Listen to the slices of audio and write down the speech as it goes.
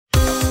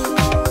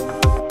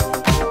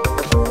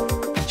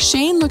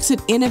Shain looks at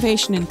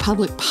innovation in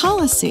public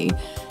policy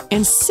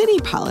and city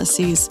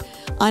policies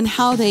on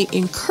how they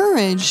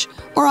encourage,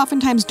 or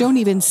oftentimes don't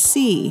even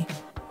see,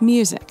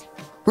 music.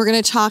 We're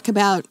going to talk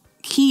about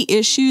key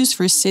issues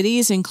for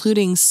cities,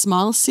 including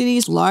small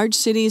cities, large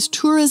cities,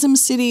 tourism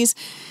cities,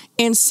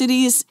 and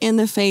cities in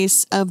the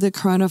face of the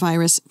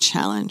coronavirus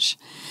challenge.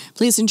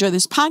 Please enjoy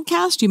this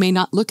podcast. You may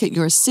not look at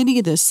your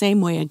city the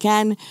same way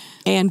again,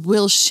 and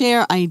we'll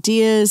share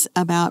ideas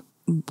about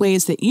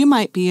ways that you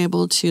might be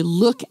able to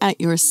look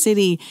at your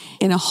city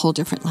in a whole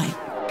different light.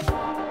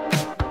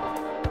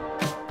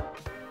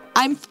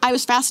 I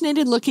was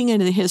fascinated looking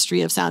into the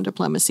history of sound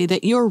diplomacy,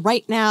 that you're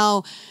right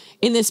now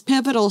in this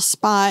pivotal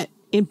spot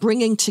in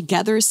bringing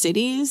together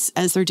cities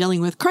as they're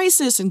dealing with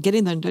crisis and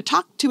getting them to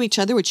talk to each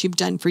other, which you've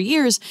done for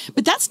years.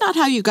 But that's not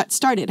how you got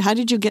started. How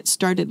did you get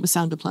started with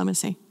sound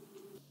diplomacy?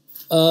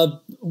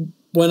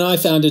 When I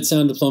founded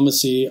Sound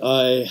Diplomacy,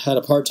 I had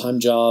a part-time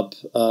job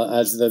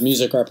as the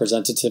music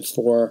representative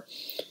for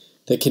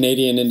the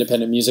Canadian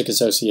Independent Music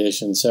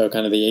Association, so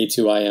kind of the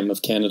A2IM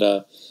of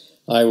Canada.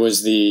 I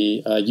was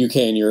the UK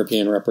and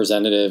European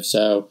representative.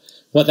 So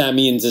what that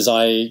means is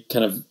I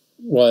kind of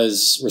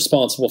was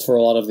responsible for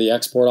a lot of the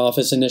export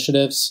office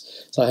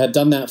initiatives. So I had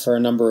done that for a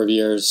number of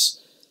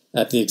years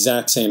at the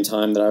exact same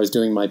time that I was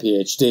doing my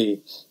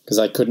Ph.D. because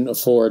I couldn't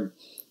afford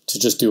to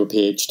just do a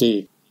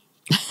Ph.D.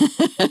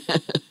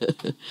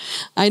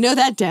 I know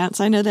that dance.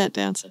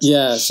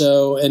 Yeah.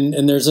 So,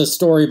 and there's a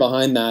story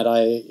behind that.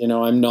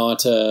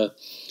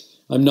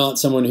 I'm not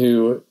someone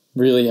who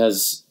really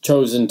has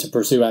chosen to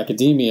pursue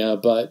academia,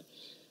 but,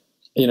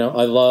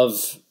 I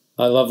love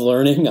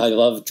learning. I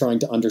love trying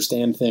to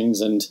understand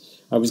things. And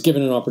I was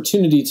given an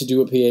opportunity to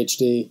do a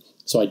PhD,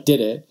 so I did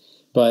it,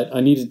 but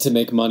I needed to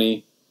make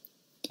money.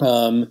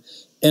 And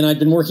I'd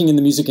been working in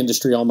the music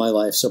industry all my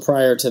life. So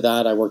prior to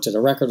that, I worked at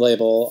a record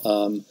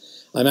label.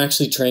 I'm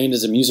actually trained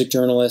as a music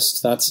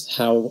journalist. That's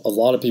how I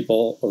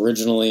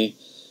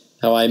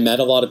met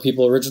a lot of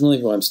people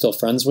originally, who I'm still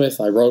friends with.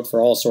 I wrote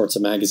for all sorts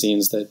of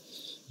magazines that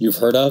you've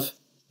heard of.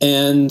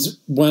 And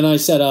when I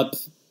set up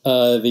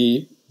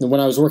when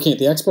I was working at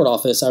the export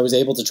office, I was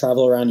able to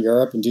travel around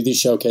Europe and do these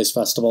showcase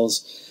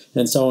festivals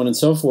and so on and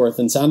so forth.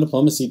 And sound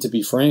diplomacy, to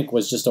be frank,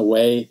 was just a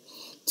way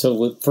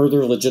to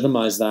further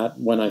legitimize that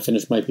when I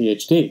finished my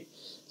PhD.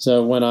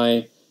 So when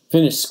I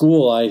finished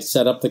school, I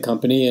set up the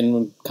company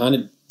and kind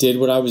of did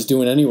what I was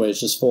doing anyways,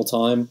 just full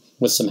time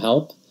with some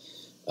help.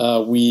 I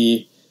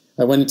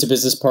went into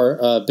business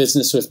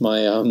with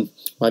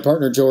my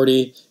partner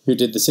Jordi, who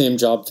did the same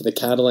job for the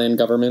Catalan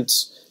government,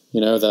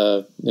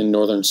 in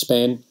northern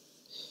Spain.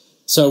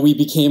 So we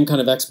became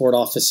kind of an export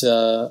office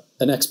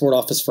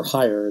for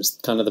hire is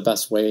kind of the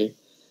best way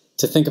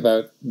to think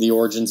about the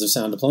origins of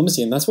sound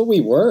diplomacy, and that's what we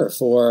were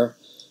for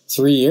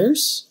 3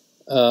 years.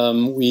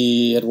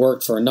 We had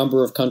worked for a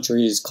number of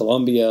countries: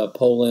 Colombia,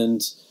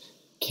 Poland,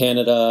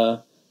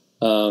 Canada,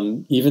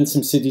 even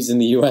some cities in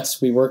the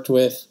U.S. we worked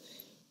with.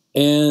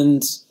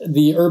 And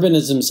the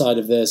urbanism side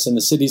of this and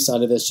the city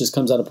side of this just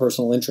comes out of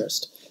personal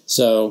interest.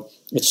 So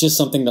it's just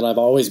something that I've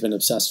always been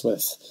obsessed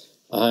with.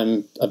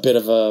 I'm a bit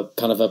of a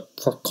kind of a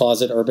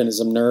closet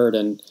urbanism nerd,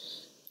 and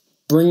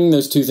bringing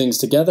those two things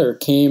together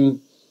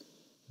came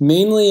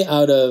mainly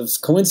out of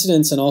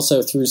coincidence and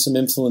also through some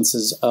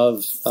influences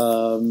of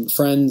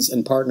friends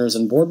and partners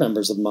and board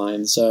members of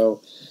mine.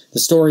 So the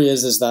story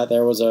is that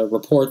there was a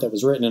report that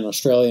was written in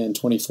Australia in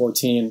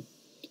 2014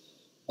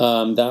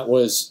 that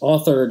was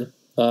authored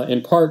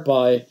in part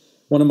by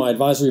one of my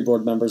advisory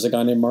board members, a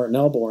guy named Martin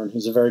Elborn,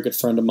 who's a very good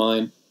friend of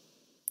mine.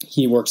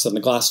 He works on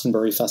the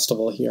Glastonbury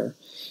Festival here.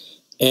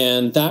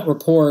 And that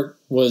report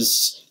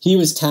he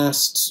was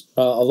tasked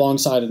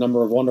alongside a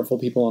number of wonderful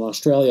people in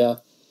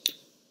Australia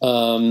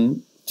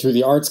through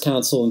the Arts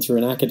Council and through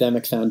an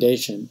academic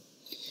foundation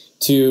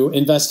to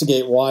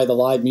investigate why the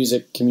live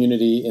music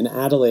community in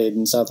Adelaide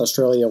in South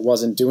Australia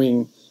wasn't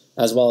doing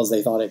as well as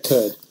they thought it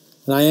could.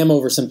 And I am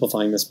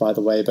oversimplifying this, by the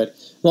way, but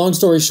long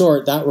story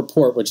short, that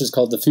report, which is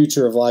called The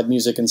Future of Live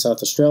Music in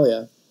South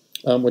Australia,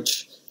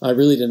 which I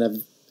really didn't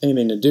have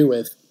anything to do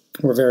with,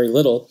 or very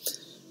little,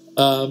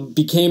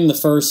 became the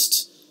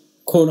first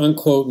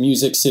quote-unquote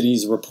music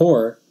cities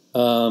report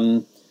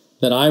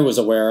that I was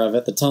aware of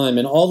at the time.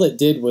 And all it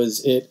did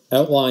was it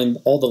outlined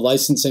all the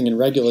licensing and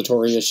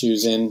regulatory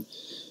issues in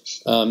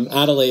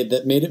Adelaide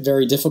that made it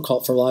very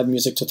difficult for live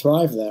music to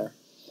thrive there.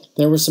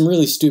 There were some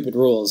really stupid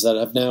rules that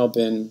have now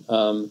been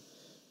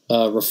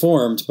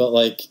reformed,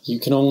 but you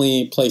can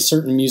only play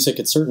certain music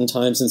at certain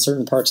times in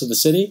certain parts of the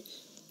city.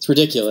 It's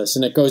ridiculous,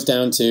 and it goes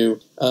down to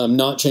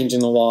not changing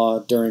the law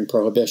during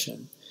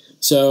Prohibition.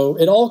 So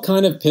it all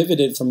kind of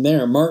pivoted from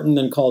there. Martin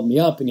then called me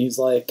up, and he's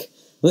like,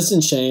 listen,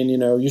 Shain,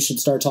 you should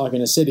start talking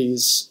to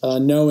cities,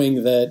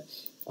 knowing that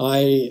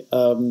I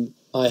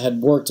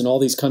had worked in all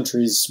these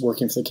countries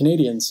working for the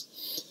Canadians.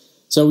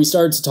 So we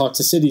started to talk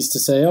to cities to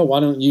say, oh,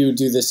 why don't you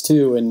do this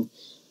too? And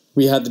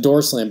we had the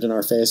door slammed in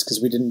our face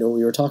because we didn't know what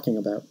we were talking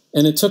about.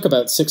 And it took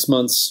about 6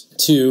 months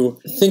to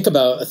think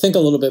a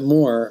little bit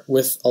more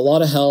with a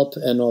lot of help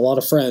and a lot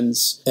of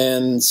friends.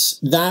 And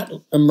that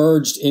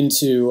emerged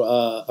into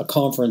a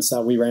conference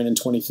that we ran in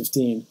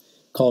 2015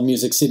 called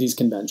Music Cities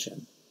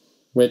Convention,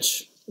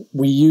 which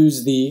we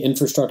use the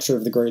infrastructure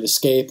of the Great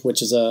Escape,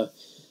 which is a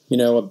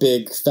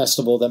big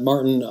festival that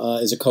Martin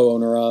is a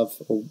co-owner of,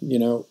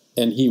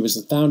 and he was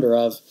the founder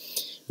of.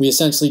 We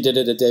essentially did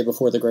it a day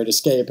before the Great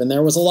Escape, and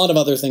there was a lot of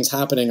other things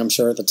happening, I'm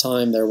sure, at the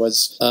time. There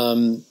was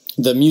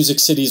the Music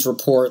Cities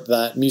report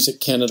that Music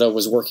Canada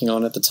was working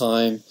on at the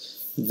time.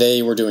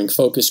 They were doing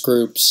focus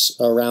groups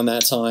around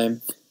that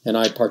time, and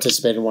I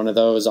participated in one of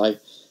those. I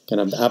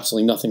kind of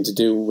absolutely nothing to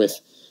do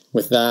with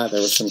that.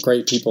 There were some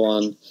great people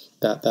on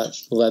that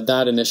led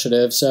that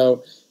initiative.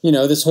 So,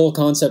 this whole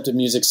concept of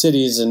music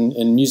cities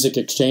and music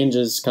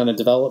exchanges kind of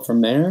developed from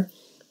there.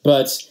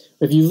 But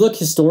if you look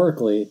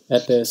historically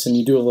at this and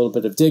you do a little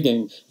bit of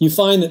digging, you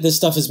find that this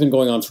stuff has been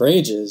going on for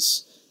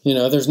ages.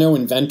 There's no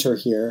inventor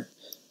here.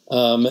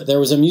 There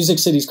was a Music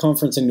Cities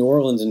conference in New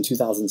Orleans in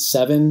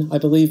 2007, I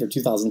believe, or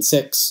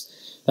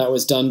 2006. That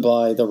was done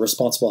by the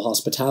Responsible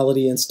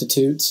Hospitality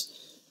Institute.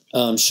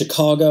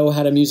 Chicago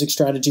had a music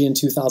strategy in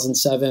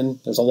 2007.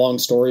 There's a long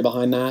story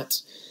behind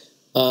that.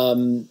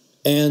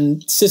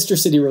 And sister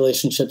city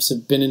relationships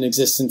have been in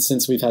existence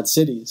since we've had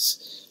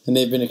cities. And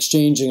they've been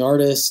exchanging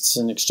artists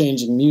and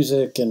exchanging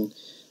music. And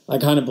I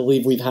kind of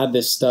believe we've had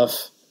this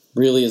stuff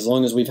really as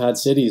long as we've had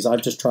cities.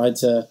 I've just tried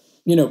to,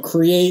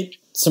 create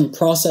some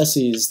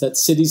processes that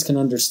cities can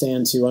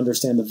understand to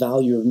understand the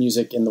value of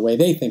music in the way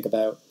they think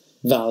about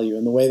value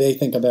and the way they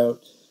think about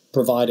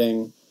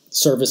providing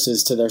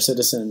services to their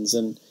citizens.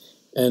 And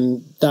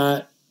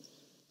that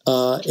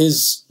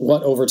is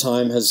what over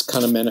time has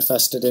kind of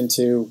manifested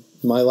into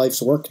my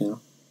life's work now.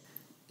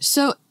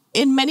 So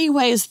in many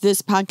ways,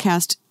 this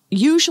podcast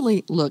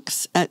usually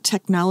looks at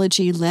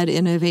technology-led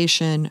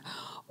innovation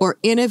or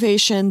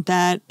innovation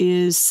that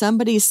is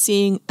somebody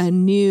seeing a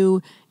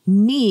new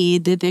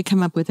need that they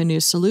come up with a new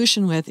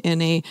solution with in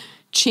a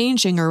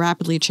changing or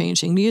rapidly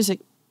changing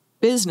music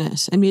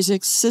business and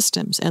music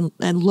systems and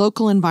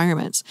local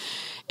environments.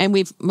 And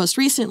we've most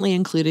recently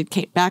included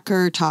Kate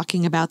Becker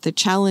talking about the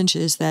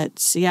challenges that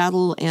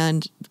Seattle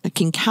and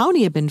King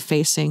County have been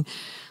facing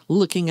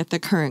looking at the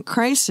current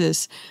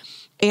crisis.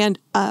 And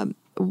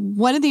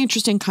one of the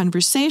interesting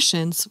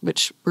conversations,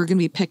 which we're going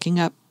to be picking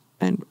up,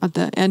 and at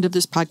the end of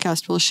this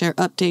podcast, we'll share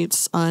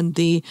updates on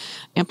the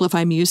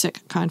Amplify Music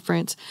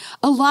conference.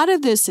 A lot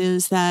of this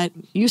is that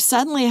you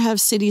suddenly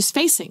have cities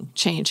facing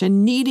change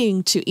and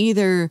needing to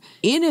either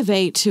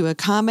innovate to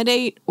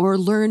accommodate or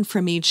learn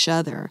from each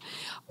other.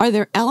 Are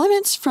there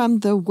elements from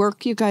the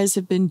work you guys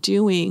have been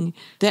doing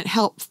that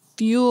help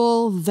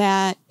fuel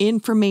that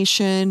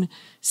information,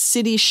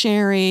 city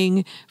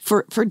sharing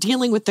for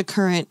dealing with the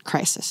current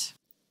crisis?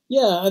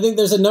 Yeah, I think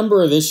there's a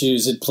number of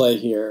issues at play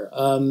here.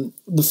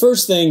 The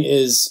first thing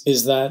is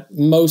that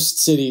most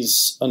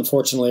cities,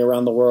 unfortunately,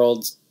 around the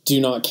world do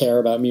not care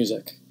about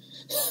music.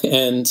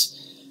 And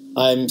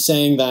I'm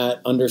saying that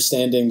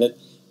understanding that,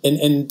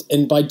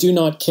 and by do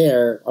not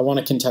care, I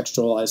want to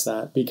contextualize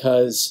that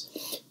because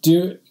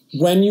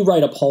when you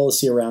write a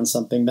policy around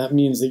something, that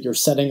means that you're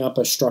setting up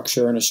a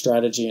structure and a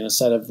strategy and a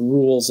set of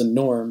rules and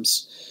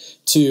norms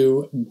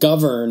to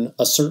govern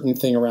a certain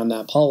thing around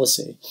that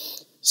policy.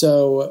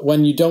 So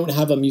when you don't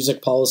have a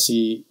music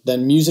policy,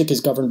 then music is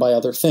governed by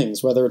other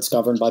things, whether it's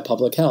governed by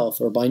public health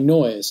or by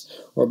noise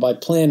or by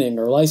planning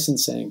or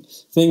licensing,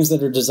 things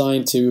that are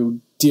designed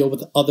to deal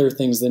with other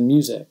things than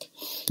music.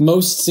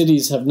 Most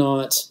cities have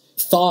not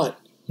thought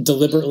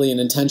deliberately and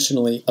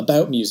intentionally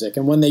about music.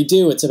 And when they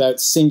do, it's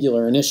about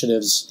singular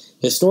initiatives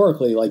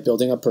historically, like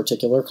building a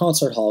particular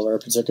concert hall or a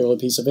particular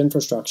piece of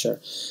infrastructure.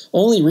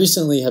 Only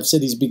recently have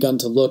cities begun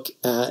to look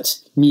at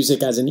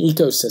music as an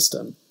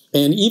ecosystem.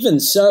 And even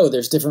so,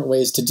 there's different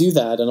ways to do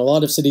that. And a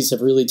lot of cities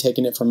have really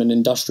taken it from an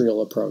industrial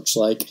approach.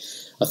 Like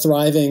a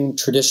thriving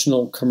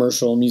traditional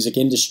commercial music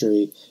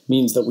industry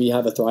means that we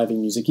have a thriving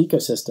music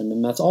ecosystem.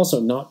 And that's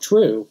also not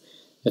true.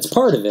 It's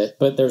part of it,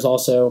 but there's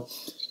also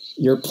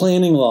your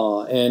planning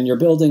law and your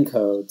building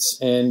codes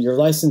and your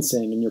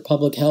licensing and your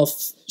public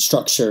health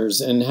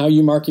structures and how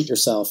you market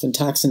yourself and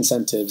tax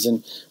incentives.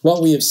 And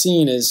what we have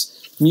seen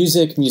is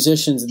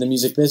musicians in the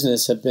music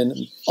business have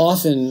been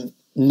often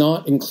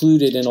not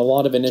included in a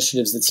lot of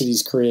initiatives that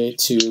cities create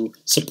to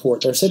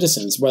support their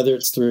citizens, whether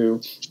it's through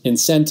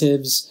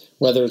incentives,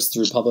 whether it's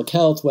through public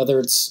health, whether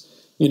it's,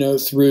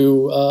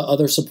 through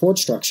other support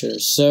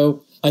structures.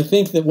 So I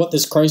think that what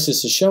this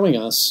crisis is showing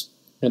us,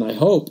 and I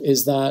hope,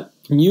 is that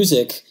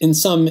music, in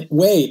some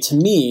way, to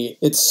me,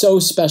 it's so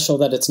special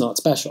that it's not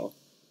special,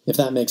 if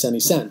that makes any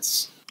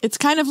sense. It's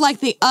kind of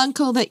like the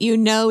uncle that you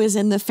know is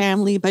in the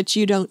family, but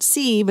you don't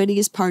see, but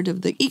he's part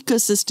of the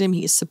ecosystem.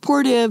 He's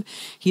supportive,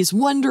 he's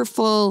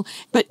wonderful,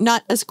 but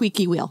not a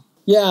squeaky wheel.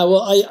 Yeah,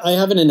 well, I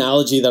have an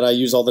analogy that I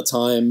use all the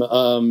time,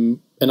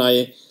 and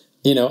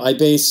I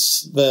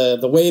base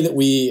the way that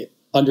we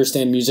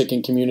understand music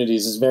in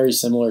communities is very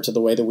similar to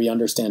the way that we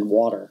understand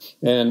water.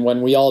 And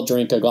when we all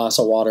drink a glass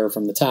of water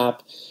from the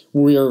tap,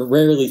 we are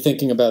rarely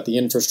thinking about the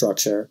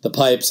infrastructure, the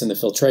pipes and the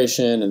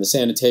filtration and the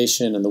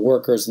sanitation and the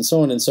workers and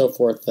so on and so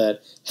forth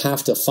that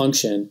have to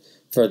function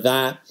for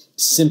that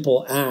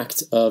simple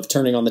act of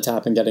turning on the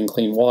tap and getting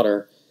clean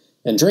water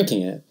and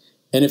drinking it.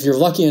 And if you're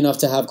lucky enough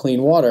to have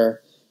clean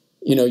water,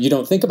 you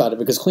don't think about it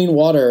because clean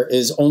water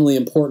is only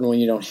important when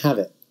you don't have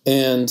it.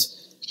 And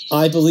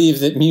I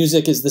believe that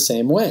music is the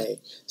same way.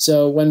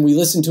 So when we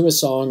listen to a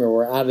song or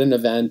we're at an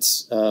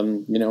event,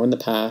 in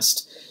the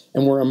past,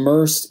 and we're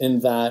immersed in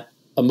that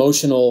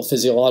emotional,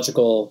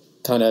 physiological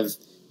kind of,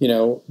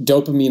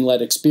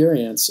 dopamine-led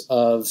experience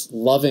of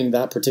loving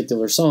that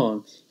particular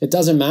song, it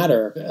doesn't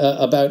matter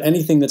about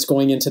anything that's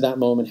going into that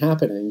moment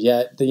happening.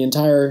 Yet the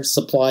entire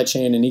supply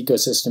chain and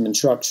ecosystem and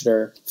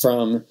structure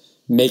from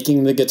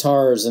making the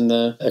guitars and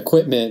the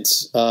equipment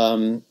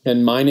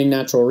and mining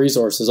natural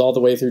resources all the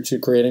way through to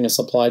creating a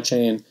supply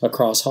chain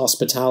across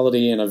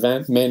hospitality and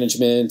event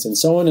management and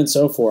so on and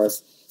so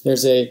forth.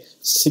 There's a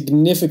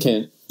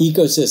significant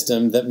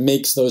ecosystem that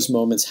makes those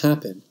moments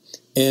happen.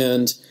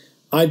 And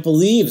I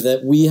believe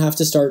that we have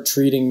to start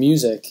treating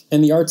music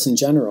and the arts in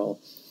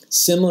general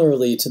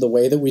similarly to the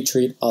way that we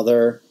treat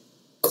other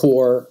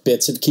core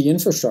bits of key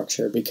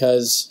infrastructure,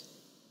 because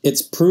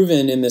it's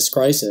proven in this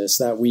crisis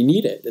that we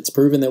need it. It's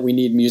proven that we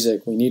need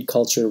music, we need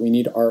culture, we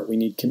need art, we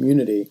need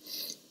community.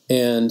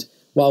 And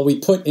while we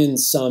put in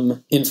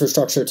some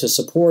infrastructure to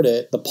support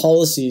it, the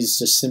policies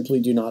just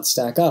simply do not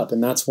stack up.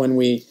 And that's when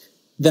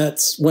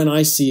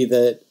I see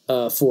that,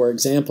 for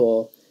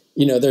example,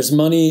 there's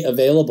money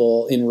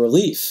available in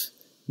relief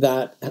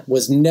that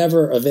was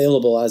never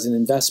available as an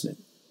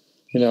investment.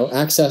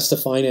 Access to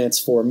finance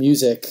for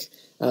music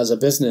as a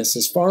business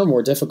is far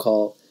more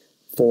difficult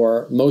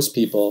for most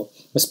people,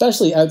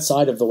 especially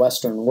outside of the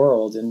Western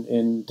world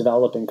in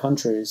developing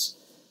countries.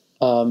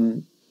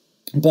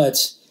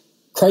 But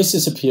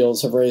crisis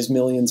appeals have raised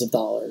millions of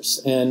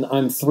dollars, and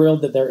I'm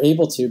thrilled that they're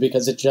able to,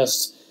 because it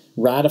just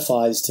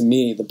ratifies to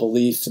me the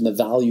belief in the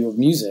value of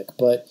music,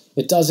 but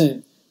it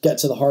doesn't get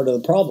to the heart of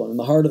the problem. And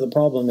the heart of the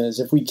problem is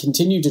if we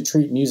continue to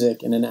treat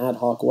music in an ad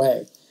hoc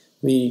way,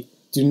 we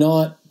do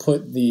not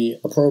put the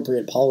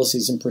appropriate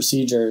policies and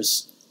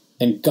procedures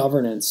and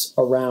governance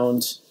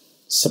around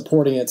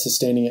supporting it,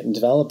 sustaining it, and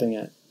developing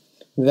it,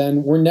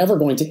 then we're never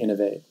going to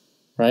innovate,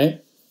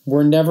 right?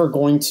 We're never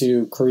going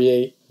to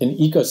create an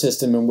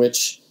ecosystem in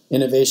which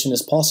innovation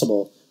is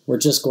possible. We're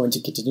just going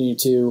to continue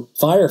to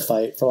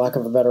firefight, for lack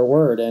of a better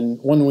word. And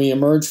when we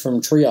emerge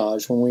from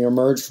triage, when we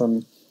emerge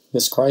from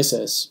this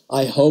crisis,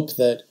 I hope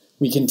that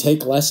we can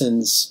take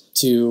lessons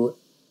to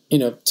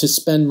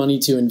spend money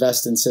to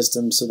invest in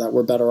systems so that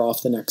we're better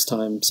off the next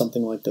time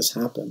something like this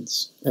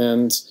happens.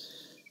 And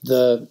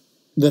the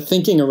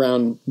thinking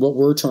around what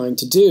we're trying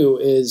to do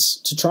is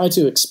to try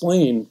to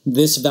explain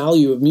this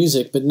value of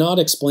music, but not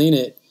explain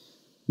it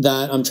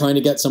that I'm trying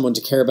to get someone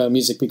to care about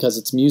music because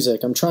it's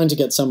music. I'm trying to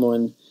get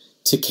someone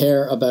to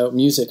care about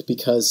music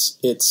because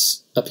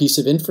it's a piece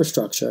of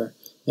infrastructure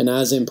and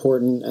as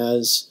important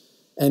as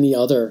any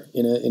other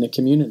in a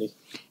community.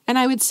 And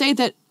I would say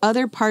that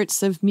other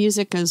parts of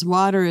music as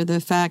water, the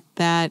fact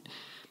that,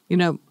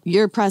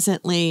 you're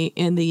presently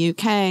in the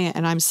UK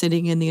and I'm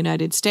sitting in the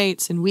United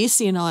States, and we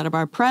see in a lot of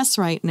our press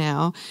right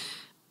now,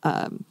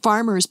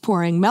 farmers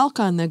pouring milk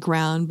on the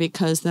ground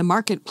because the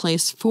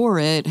marketplace for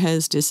it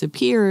has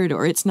disappeared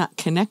or it's not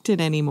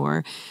connected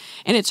anymore.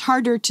 And it's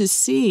harder to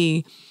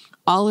see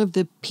all of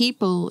the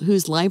people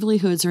whose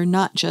livelihoods are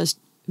not just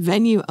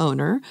venue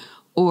owner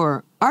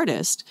or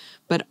artist,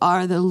 but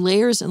are the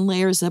layers and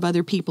layers of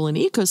other people and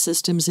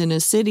ecosystems in a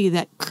city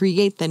that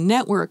create the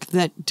network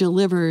that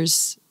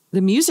delivers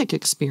the music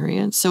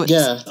experience. So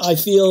I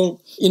think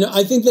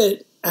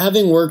that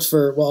having worked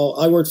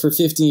I worked for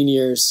 15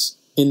 years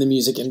in the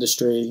music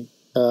industry,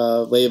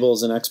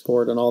 labels and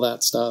export and all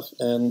that stuff.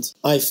 And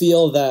I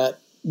feel that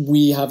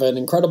we have an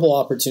incredible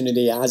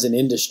opportunity as an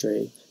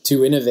industry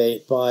to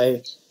innovate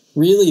by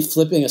really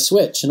flipping a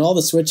switch. And all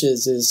the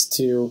switches is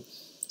to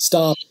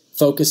stop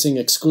focusing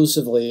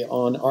exclusively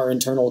on our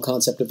internal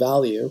concept of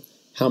value,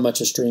 how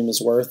much a stream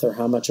is worth or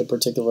how much a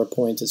particular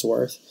point is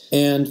worth,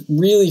 and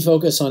really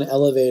focus on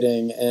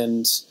elevating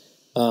and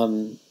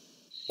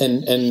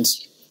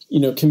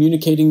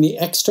communicating the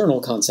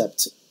external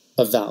concept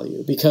of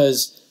value.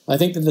 Because I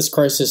think that this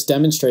crisis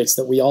demonstrates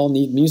that we all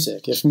need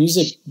music. If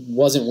music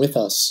wasn't with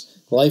us,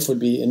 life would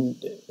be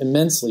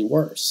immensely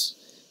worse.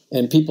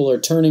 And people are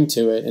turning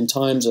to it in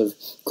times of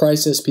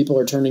crisis. People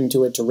are turning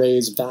to it to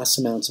raise vast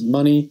amounts of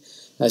money,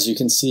 as you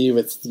can see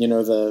with,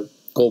 the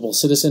Global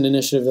Citizen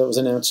Initiative that was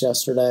announced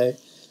yesterday.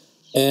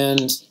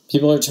 And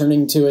people are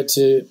turning to it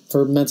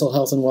for mental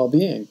health and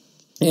well-being.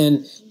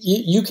 And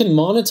you can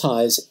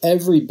monetize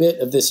every bit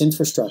of this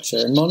infrastructure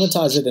and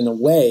monetize it in a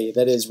way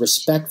that is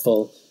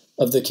respectful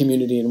of the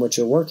community in which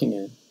you're working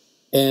in.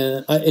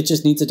 And it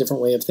just needs a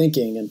different way of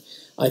thinking. And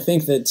I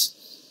think that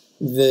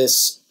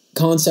this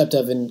concept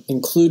of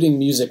including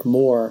music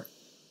more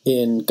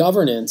in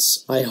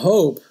governance, I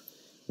hope,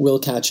 will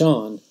catch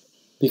on.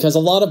 Because a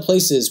lot of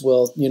places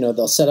will,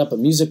 they'll set up a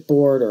music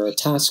board or a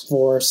task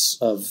force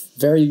of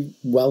very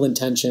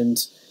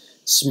well-intentioned,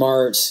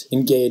 smart,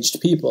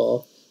 engaged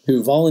people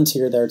who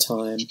volunteer their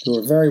time, who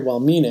are very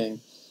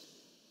well-meaning.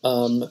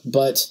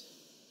 But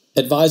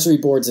advisory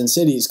boards in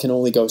cities can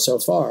only go so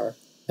far.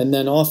 And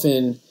then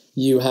often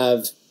you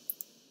have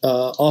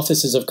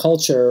offices of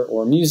culture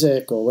or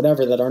music or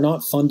whatever that are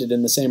not funded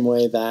in the same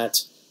way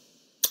that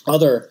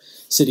other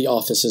city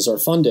offices are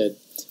funded.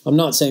 I'm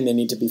not saying they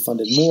need to be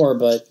funded more,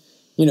 but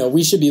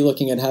we should be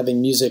looking at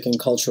having music and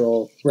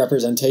cultural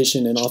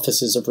representation in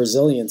offices of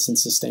resilience and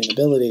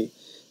sustainability.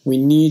 We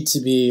need to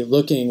be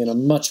looking in a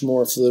much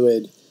more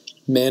fluid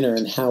manner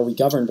in how we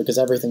govern, because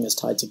everything is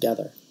tied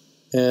together.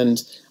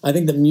 And I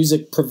think that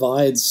music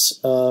provides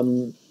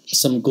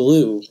some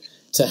glue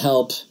to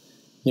help,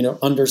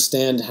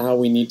 understand how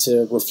we need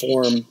to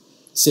reform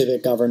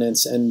civic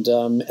governance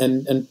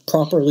and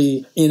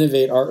properly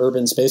innovate our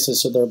urban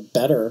spaces so they're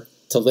better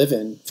to live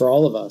in for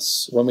all of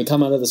us when we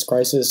come out of this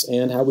crisis,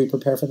 and how we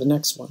prepare for the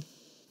next one.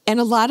 And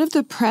a lot of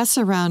the press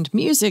around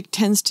music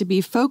tends to be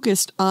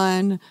focused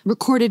on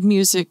recorded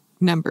music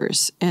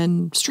numbers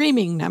and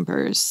streaming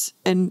numbers,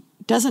 and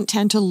doesn't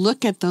tend to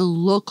look at the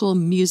local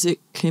music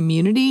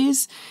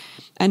communities.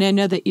 And I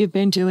know that you've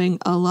been doing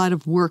a lot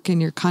of work in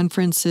your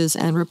conferences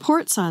and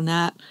reports on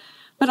that.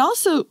 But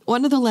also,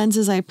 one of the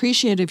lenses I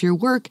appreciate of your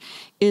work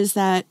is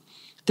that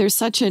there's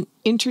such an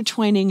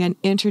intertwining and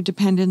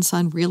interdependence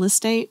on real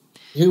estate.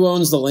 Who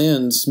owns the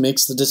land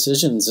makes the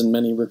decisions in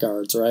many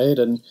regards, right?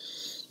 And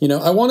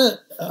I want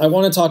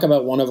to talk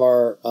about one of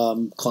our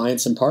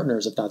clients and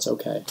partners, if that's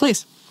okay.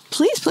 Please.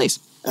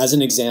 As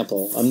an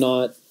example, I'm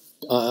not.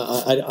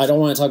 I don't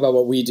want to talk about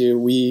what we do.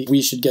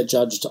 We should get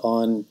judged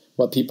on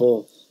when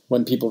people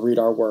read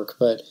our work.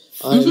 But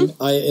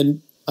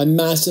I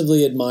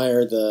massively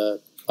admire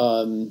the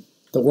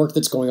work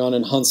that's going on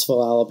in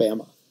Huntsville,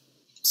 Alabama.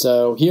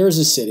 So here's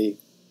a city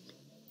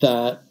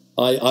that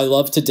I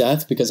love to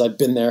death because I've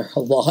been there a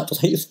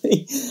lot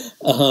lately.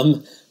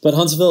 But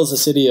Huntsville is a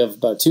city of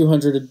about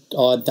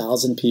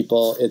 200,000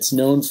 people. It's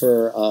known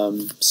for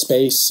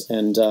space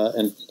and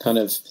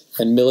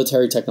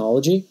military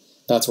technology.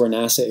 That's where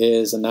NASA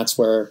is, and that's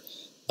where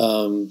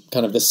kind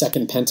of the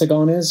second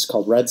Pentagon is,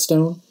 called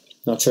Redstone.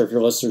 Not sure if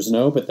your listeners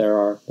know, but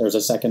there's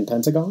a second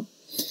Pentagon,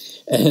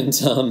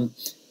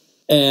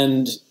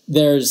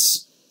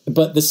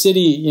 but the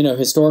city,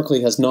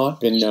 historically has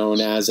not been known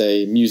as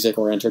a music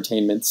or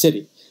entertainment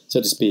city,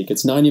 so to speak.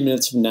 It's 90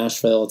 minutes from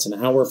Nashville. It's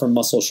an hour from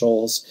Muscle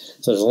Shoals.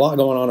 So there's a lot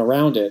going on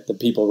around it that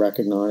people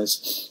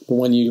recognize. But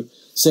when you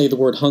say the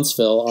word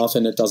Huntsville,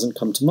 often it doesn't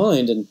come to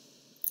mind. And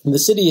the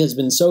city has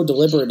been so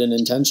deliberate and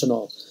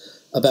intentional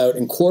about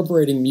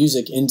incorporating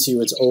music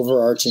into its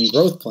overarching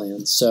growth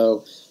plans.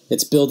 So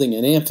it's building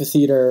an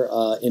amphitheater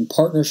in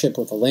partnership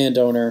with a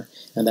landowner,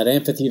 and that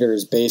amphitheater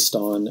is based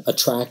on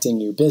attracting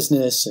new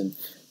business and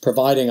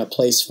providing a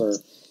place for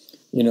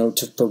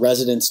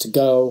residents to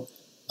go.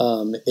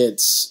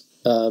 Its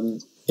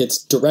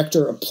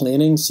director of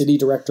planning, city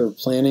director of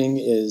planning,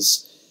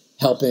 is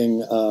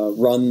helping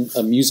run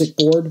a music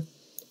board.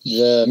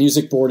 The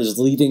music board is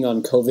leading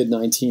on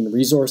COVID-19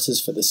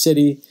 resources for the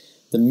city.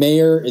 The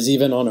mayor is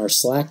even on our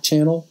Slack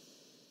channel.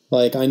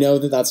 Like, I know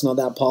that that's not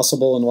that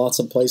possible in lots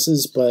of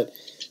places, but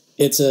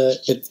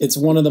it's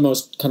one of the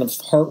most kind of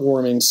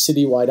heartwarming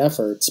citywide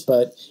efforts.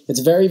 But it's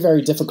very,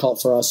 very difficult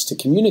for us to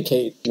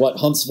communicate what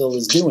Huntsville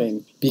is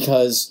doing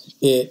because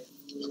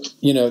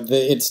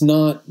it's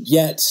not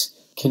yet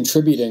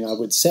contributing, I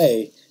would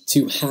say,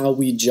 to how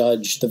we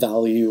judge the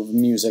value of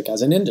music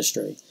as an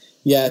industry.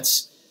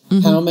 Yet,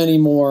 how many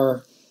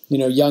more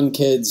young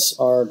kids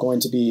are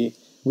going to be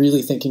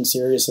really thinking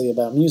seriously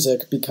about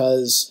music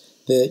because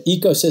the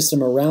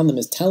ecosystem around them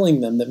is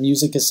telling them that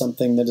music is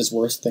something that is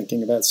worth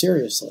thinking about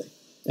seriously.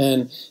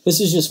 And this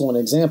is just one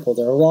example.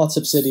 There are lots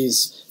of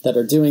cities that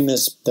are doing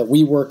this, that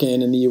we work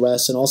in the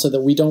U.S., and also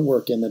that we don't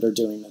work in, that are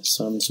doing this.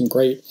 Some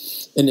great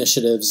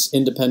initiatives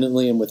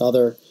independently and with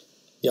other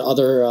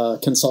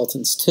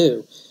consultants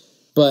too.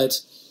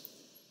 But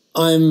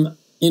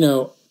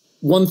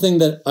one thing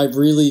that I've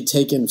really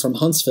taken from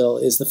Huntsville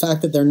is the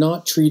fact that they're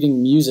not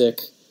treating music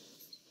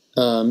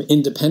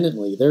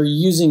independently. They're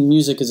using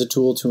music as a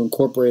tool to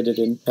incorporate it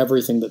in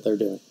everything that they're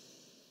doing.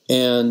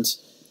 And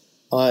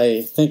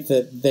I think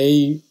that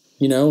they,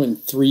 in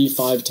 3,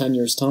 5, 10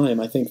 years' time,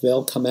 I think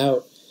they'll come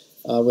out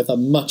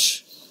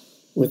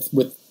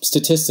with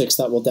statistics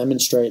that will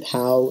demonstrate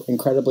how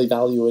incredibly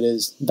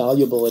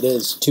valuable it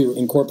is to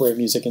incorporate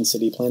music in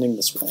city planning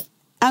this way.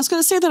 I was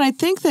going to say that I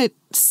think that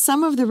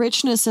some of the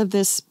richness of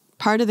this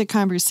part of the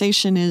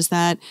conversation is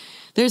that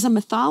there's a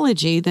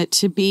mythology that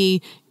to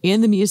be in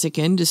the music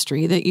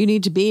industry, that you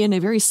need to be in a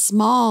very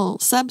small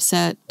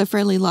subset of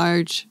fairly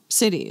large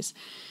cities.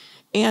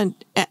 And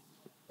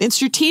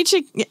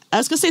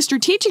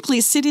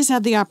strategically, cities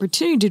have the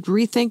opportunity to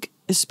rethink,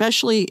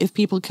 especially if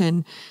people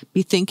can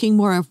be thinking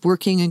more of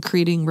working and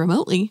creating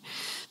remotely,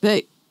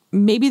 that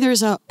maybe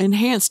there's an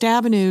enhanced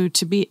avenue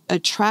to be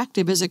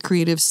attractive as a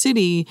creative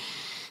city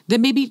that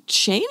may be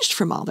changed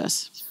from all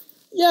this.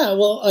 Yeah,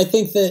 well, I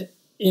think that,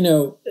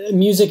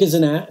 music is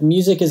an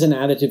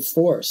additive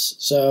force.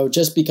 So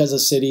just because a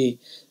city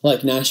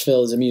like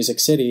Nashville is a music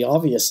city,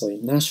 obviously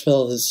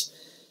Nashville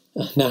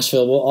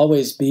will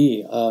always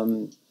be,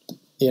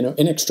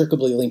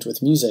 inextricably linked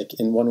with music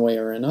in one way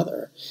or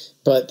another.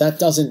 But that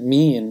doesn't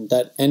mean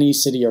that any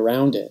city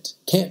around it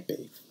can't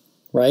be,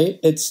 right?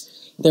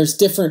 There's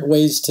different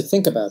ways to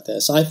think about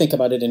this. I think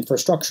about it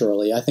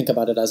infrastructurally. I think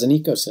about it as an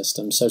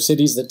ecosystem. So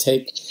cities that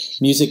take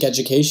music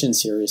education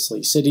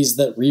seriously, cities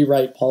that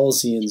rewrite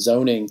policy and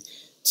zoning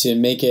to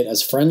make it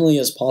as friendly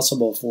as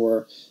possible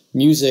for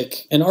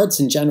music and arts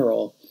in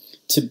general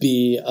to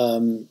be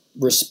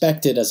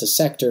respected as a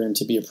sector and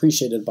to be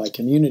appreciated by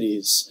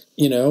communities.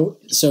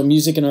 So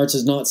music and arts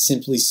is not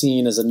simply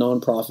seen as a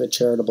nonprofit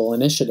charitable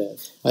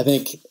initiative. I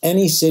think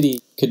any city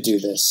could do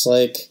this.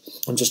 Like,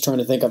 I'm just trying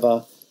to think of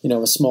a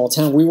small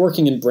town. We're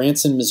working in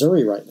Branson,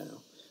 Missouri right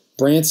now.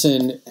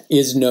 Branson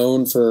is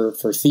known for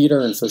theater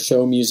and for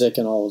show music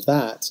and all of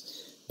that.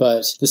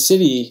 But the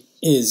city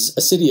is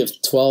a city of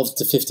 12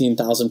 to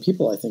 15,000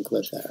 people, I think,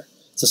 live there.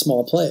 It's a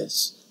small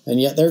place. And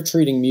yet they're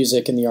treating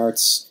music and the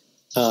arts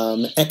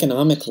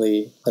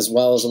economically as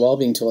well as a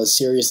well-being tool as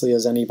seriously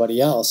as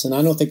anybody else. And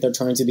I don't think they're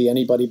trying to be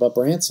anybody but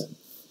Branson.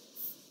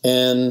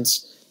 And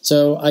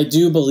so I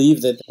do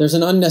believe that there's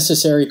an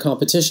unnecessary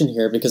competition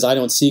here because I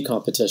don't see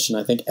competition.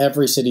 I think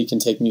every city can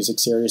take music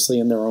seriously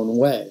in their own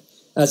way.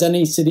 As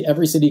every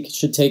city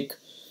should take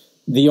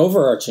the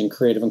overarching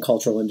creative and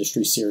cultural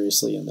industry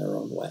seriously in their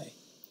own way.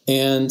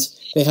 And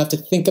they have to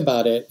think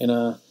about it in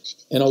a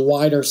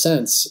wider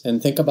sense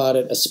and think about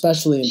it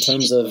especially in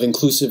terms of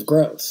inclusive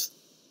growth,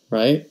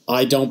 right?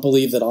 I don't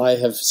believe that I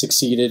have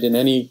succeeded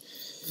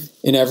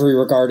in every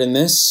regard in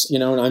this,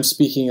 and I'm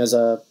speaking as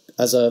a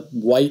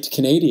white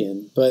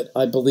Canadian, but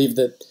I believe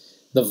that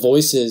the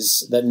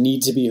voices that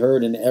need to be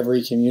heard in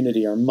every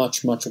community are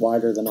much, much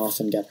wider than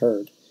often get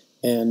heard.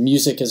 And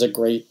music is a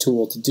great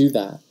tool to do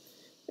that.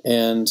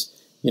 And,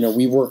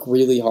 we work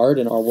really hard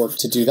in our work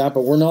to do that,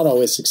 but we're not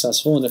always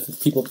successful. And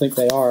if people think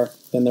they are,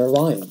 then they're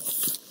lying.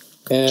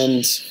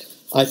 And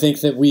I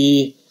think that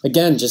we,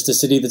 again, just a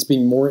city that's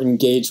being more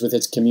engaged with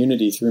its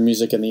community through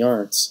music and the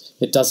arts,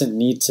 it doesn't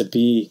need to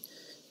be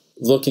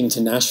looking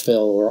to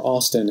Nashville or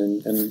Austin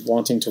and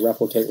wanting to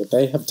replicate what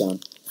they have done.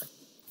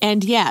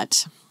 And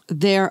yet,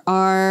 there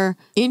are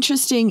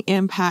interesting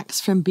impacts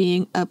from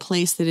being a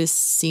place that is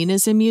seen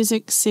as a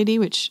music city,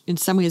 which in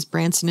some ways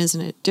Branson is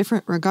in a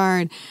different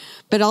regard,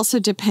 but also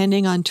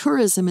depending on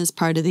tourism as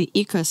part of the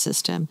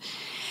ecosystem.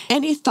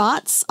 Any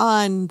thoughts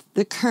on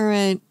the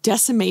current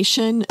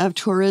decimation of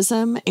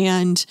tourism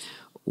and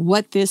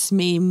what this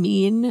may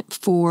mean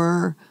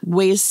for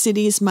ways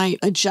cities might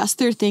adjust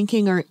their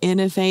thinking or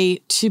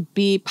innovate to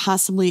be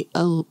possibly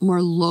a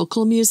more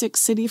local music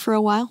city for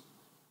a while?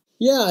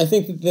 Yeah, I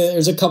think that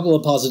there's a couple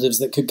of positives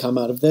that could come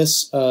out of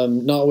this,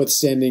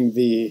 notwithstanding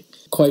the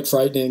quite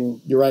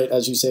frightening, you're right,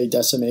 as you say,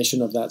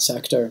 decimation of that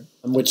sector,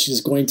 which is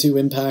going to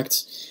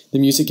impact the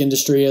music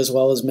industry as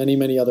well as many,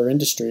 many other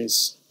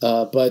industries.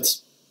 But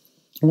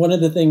one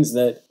of the things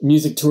that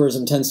music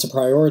tourism tends to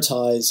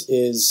prioritize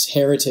is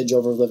heritage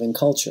over living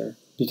culture,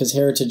 because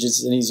heritage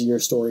is an easier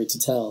story to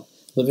tell.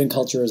 Living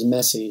culture is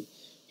messy.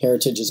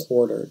 Heritage is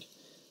ordered.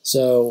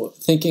 So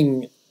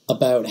thinking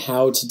about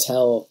how to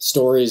tell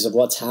stories of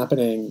what's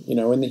happening,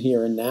 in the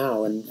here and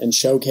now and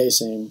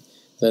showcasing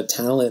the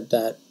talent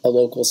that a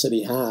local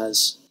city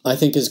has, I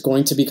think is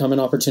going to become an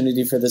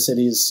opportunity for the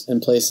cities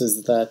and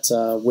places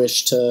that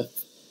wish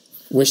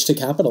to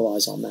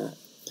capitalize on that.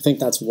 I think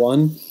that's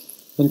one.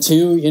 And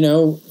two,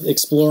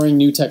 exploring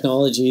new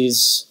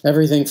technologies,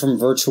 everything from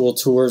virtual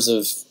tours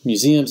of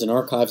museums and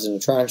archives and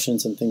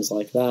attractions and things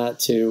like that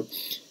to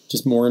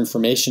just more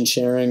information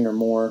sharing or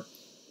more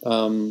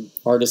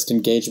artist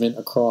engagement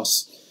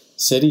across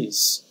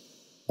cities.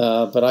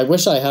 But I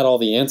wish I had all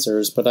the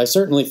answers, but I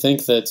certainly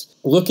think that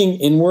looking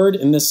inward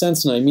in this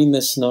sense, and I mean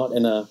this not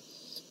in a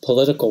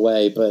political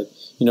way, but,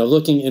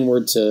 looking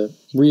inward to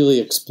really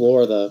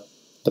explore the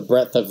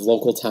breadth of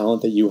local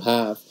talent that you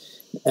have,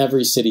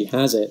 every city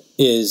has it,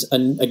 is,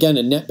 again,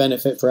 a net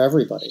benefit for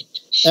everybody.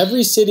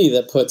 Every city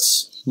that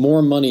puts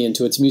more money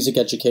into its music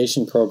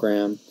education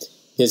program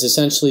is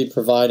essentially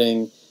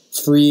providing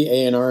free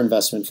A&R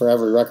investment for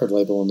every record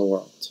label in the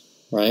world,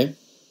 right?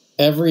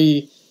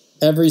 Every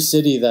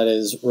city that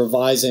is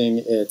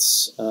revising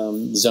its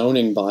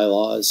zoning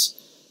bylaws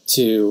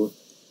to,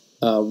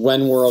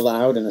 when we're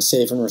allowed in a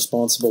safe and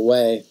responsible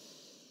way,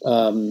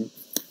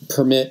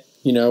 permit,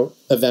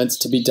 events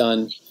to be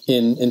done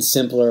in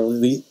simpler,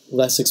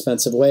 less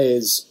expensive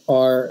ways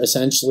are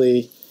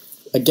essentially,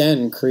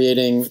 again,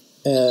 creating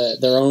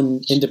their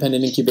own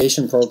independent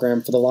incubation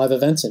program for the live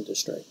events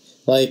industry.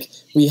 Like,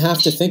 we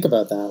have to think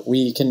about that.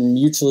 We can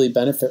mutually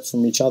benefit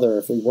from each other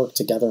if we work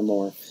together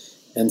more.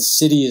 And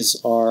cities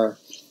are,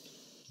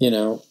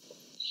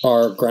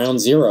 are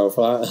ground zero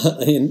for,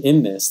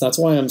 in this. That's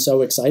why I'm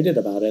so excited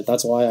about it.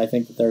 That's why I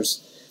think that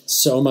there's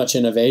so much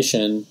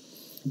innovation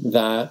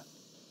that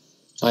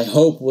I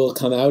hope will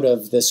come out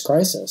of this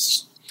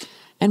crisis.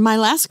 And my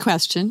last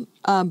question,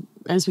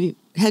 as we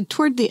head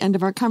toward the end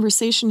of our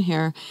conversation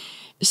here,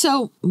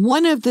 So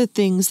one of the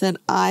things that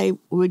I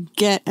would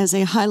get as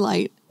a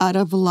highlight out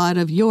of a lot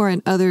of your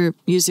and other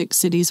Music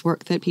Cities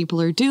work that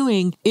people are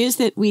doing is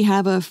that we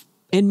have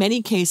in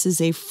many cases,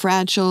 a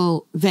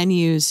fragile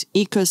venues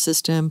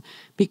ecosystem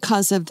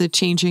because of the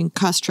changing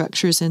cost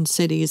structures in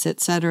cities, et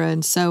cetera.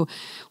 And so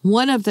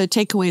one of the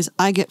takeaways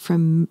I get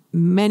from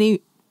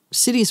many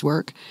cities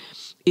work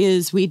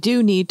is we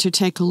do need to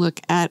take a look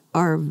at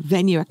our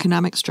venue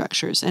economic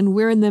structures. And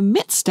we're in the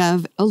midst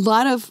of a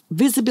lot of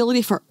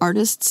visibility for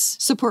artists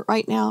support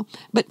right now,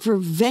 but for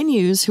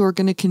venues who are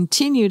going to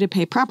continue to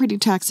pay property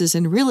taxes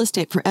and real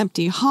estate for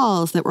empty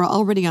halls that were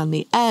already on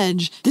the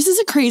edge, this is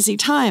a crazy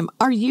time.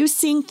 Are you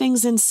seeing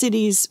things in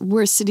cities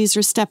where cities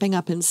are stepping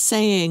up and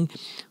saying,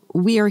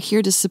 we are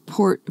here to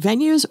support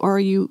venues, or are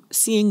you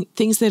seeing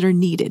things that are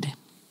needed?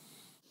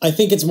 I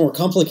think it's more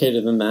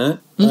complicated than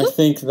that.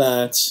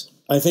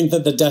 I think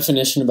that the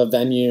definition of a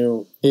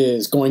venue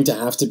is going to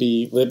have to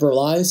be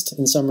liberalized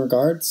in some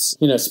regards.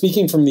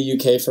 Speaking from the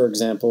UK, for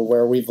example,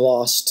 where we've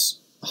lost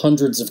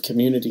hundreds of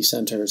community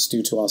centers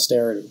due to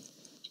austerity.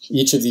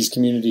 Each of these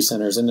community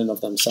centers in and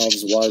of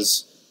themselves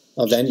was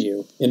a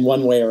venue in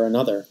one way or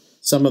another.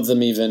 Some of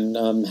them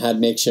even had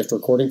makeshift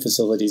recording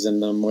facilities in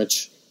them,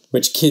 which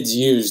kids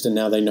used and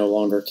now they no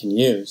longer can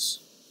use.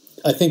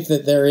 I think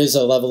that there is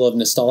a level of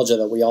nostalgia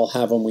that we all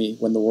have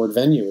when the word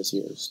venue is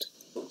used.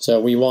 So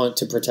we want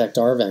to protect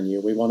our venue.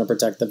 We want to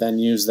protect the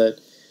venues that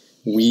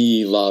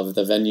we love,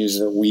 the venues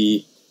that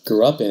we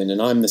grew up in,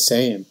 and I'm the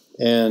same.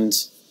 And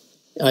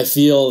I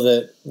feel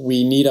that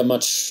we need a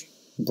much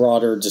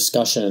broader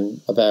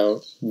discussion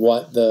about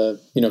what the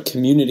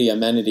community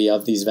amenity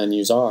of these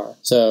venues are,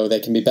 so they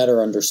can be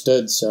better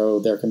understood,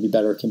 so there can be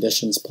better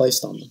conditions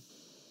placed on them.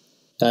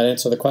 That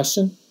answer the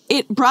question?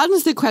 It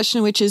broadens the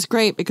question, which is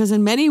great, because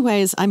in many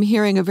ways I'm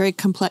hearing a very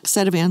complex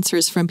set of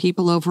answers from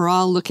people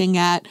overall looking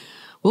at,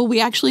 well,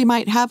 we actually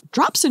might have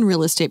drops in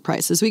real estate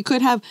prices. We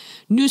could have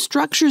new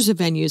structures of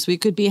venues. We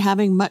could be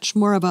having much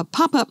more of a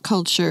pop-up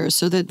culture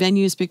so that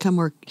venues become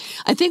more...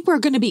 I think we're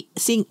going to be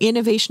seeing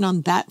innovation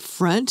on that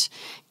front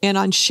and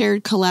on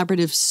shared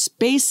collaborative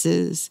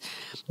spaces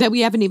that we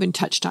haven't even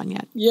touched on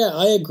yet. Yeah,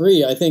 I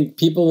agree. I think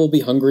people will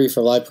be hungry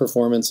for live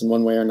performance in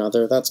one way or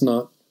another. That's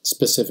not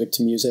specific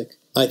to music.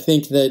 I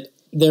think that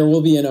there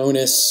will be an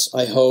onus,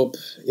 I hope,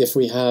 if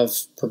we have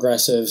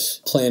progressive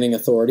planning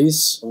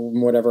authorities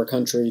in whatever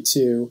country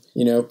to,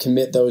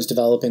 commit those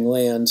developing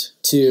land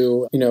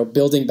to,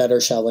 building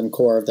better shell and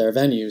core of their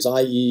venues,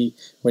 i.e.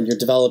 when you're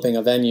developing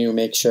a venue,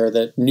 make sure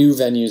that new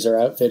venues are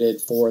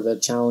outfitted for the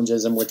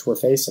challenges in which we're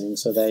facing.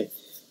 So they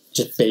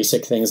just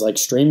basic things like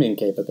streaming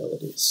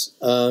capabilities.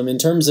 In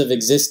terms of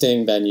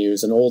existing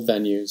venues and old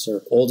venues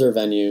or older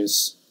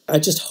venues, I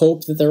just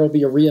hope that there will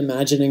be a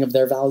reimagining of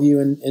their value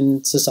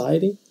in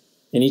society.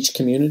 In each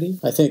community.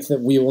 I think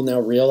that we will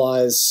now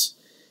realize,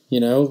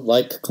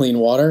 like clean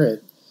water,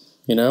 it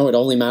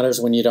only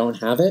matters when you don't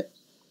have it.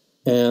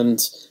 And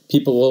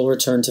people will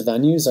return to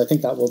venues. I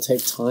think that will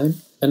take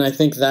time. And I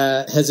think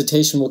that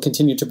hesitation will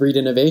continue to breed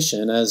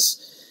innovation as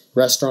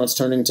restaurants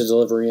turning to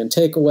delivery and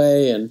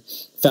takeaway and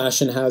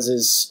fashion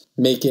houses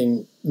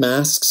making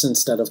masks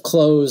instead of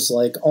clothes.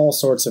 Like all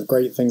sorts of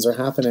great things are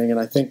happening. And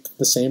I think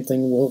the same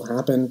thing will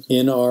happen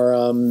in our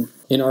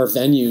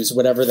venues,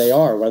 whatever they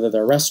are, whether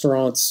they're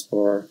restaurants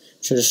or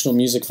traditional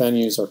music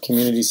venues or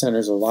community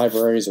centers or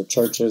libraries or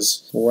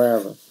churches or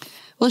wherever.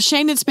 Well,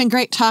 Shain, it's been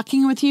great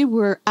talking with you.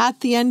 We're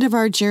at the end of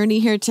our journey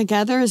here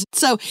together.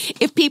 So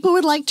if people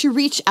would like to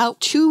reach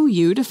out to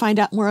you to find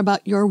out more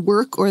about your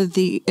work or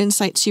the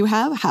insights you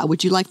have, how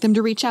would you like them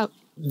to reach out?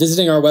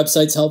 Visiting our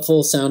website's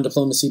helpful,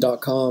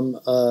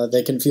 sounddiplomacy.com.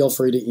 They can feel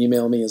free to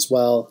email me as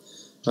well.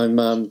 I'm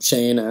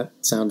Shain at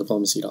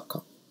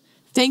sounddiplomacy.com.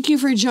 Thank you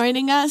for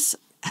joining us.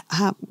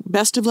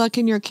 Best of luck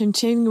in your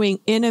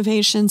continuing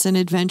innovations and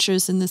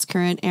adventures in this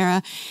current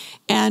era,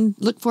 and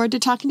look forward to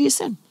talking to you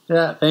soon.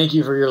 Yeah, thank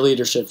you for your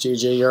leadership,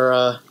 Gigi. You're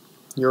a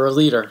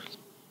leader.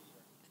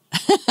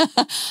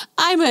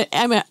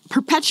 I'm a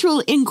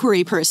perpetual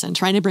inquiry person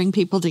trying to bring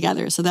people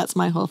together, so that's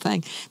my whole thing.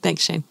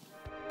 Thanks, Shain.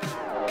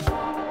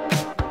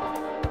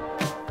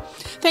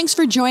 Thanks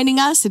for joining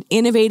us at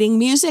Innovating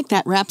Music.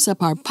 That wraps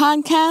up our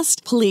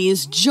podcast.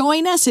 Please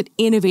join us at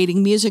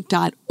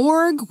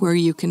innovatingmusic.org, where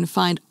you can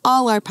find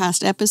all our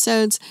past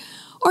episodes,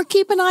 or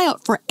keep an eye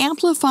out for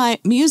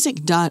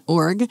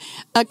amplifymusic.org,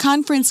 a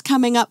conference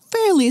coming up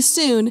fairly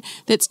soon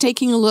that's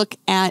taking a look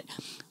at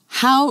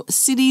how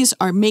cities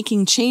are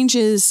making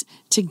changes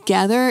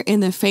together in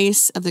the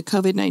face of the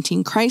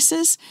COVID-19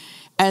 crisis,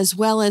 as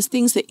well as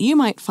things that you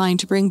might find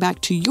to bring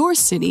back to your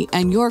city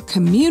and your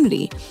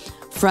community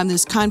from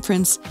this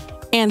conference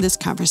and this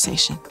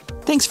conversation.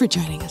 Thanks for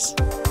joining us.